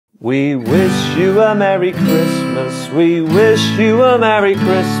We wish you a Merry Christmas. We wish you a Merry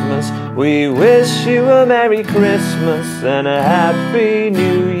Christmas. We wish you a Merry Christmas and a Happy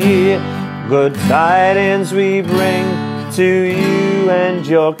New Year. Good tidings we bring to you and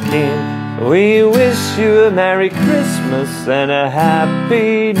your kin. We wish you a Merry Christmas and a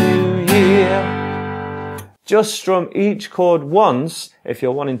Happy New Year. Just strum each chord once if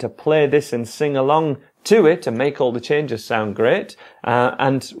you're wanting to play this and sing along to it and make all the changes sound great.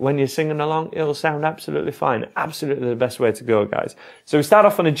 And when you're singing along, it'll sound absolutely fine. Absolutely the best way to go, guys. So we start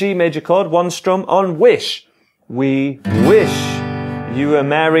off on a G major chord, one strum on wish. We wish you a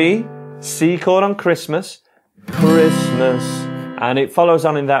merry C chord on Christmas, Christmas. And it follows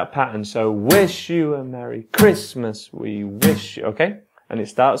on in that pattern. So wish you a Merry Christmas. We wish you, okay? And it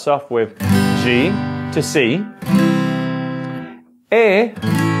starts off with G to C, A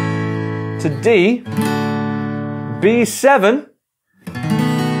to D, B7,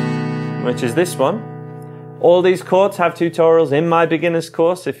 which is this one. All these chords have tutorials in my beginner's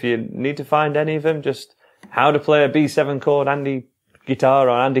course. If you need to find any of them, just how to play a B7 chord, Andy Guitar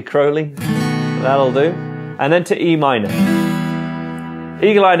or Andy Crowley, that'll do. And then to E minor.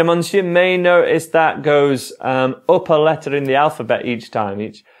 Eagle-eyed amongst you may notice that goes up a letter in the alphabet each time.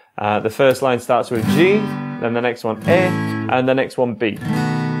 The first line starts with G, then the next one A, and the next one B.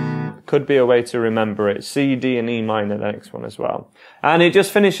 Could be a way to remember it. C, D, and E minor, the next one as well. And it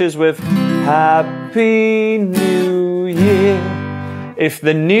just finishes with Happy New Year. If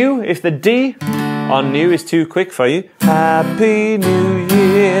the D on new is too quick for you, Happy New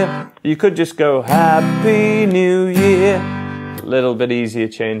Year. You could just go Happy New Year. A little bit easier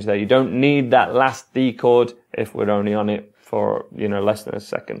change there. You don't need that last D chord if we're only on it for, less than a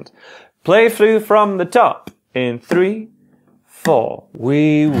second. Play through from the top in 3, 4.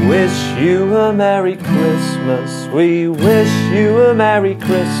 We wish you a Merry Christmas. We wish you a Merry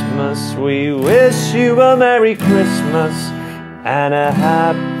Christmas. We wish you a Merry Christmas and a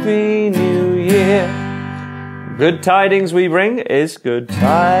Happy New Year. Good tidings we bring is good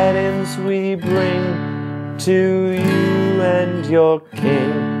tidings we bring to you and your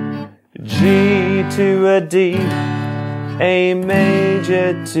kin. G to a D, A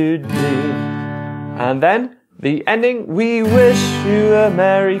major to D. And then the ending, we wish you a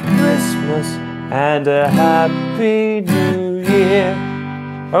Merry Christmas and a Happy New Year.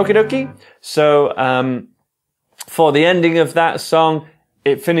 Okie dokie. So, for the ending of that song,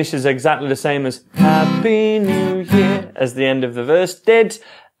 it finishes exactly the same as Happy New Year as the end of the verse did.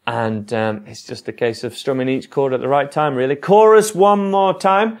 And it's just a case of strumming each chord at the right time, really. Chorus one more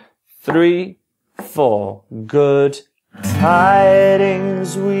time. 3, 4. Good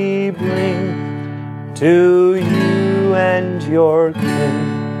tidings we bring to you and your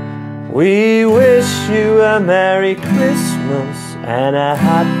kin. We wish you a Merry Christmas and a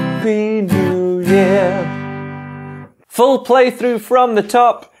Happy New Year. Full playthrough from the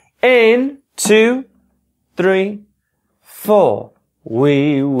top in 2, 3, 4.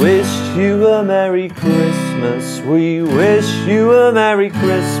 We wish you a Merry Christmas. We wish you a Merry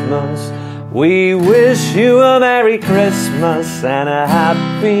Christmas. We wish you a Merry Christmas and a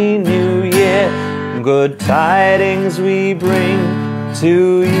Happy New Year. Good tidings we bring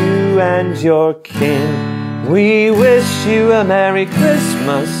to you and your kin. We wish you a Merry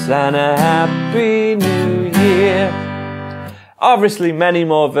Christmas and a Happy New Year. Obviously many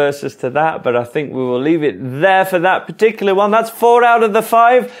more verses to that, but I think we will leave it there for that particular one. That's 4 out of the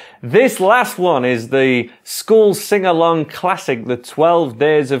 5. This last one is the school sing-along classic, the 12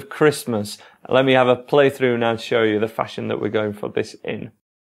 Days of Christmas. Let me have a playthrough now to show you the fashion that we're going for this in.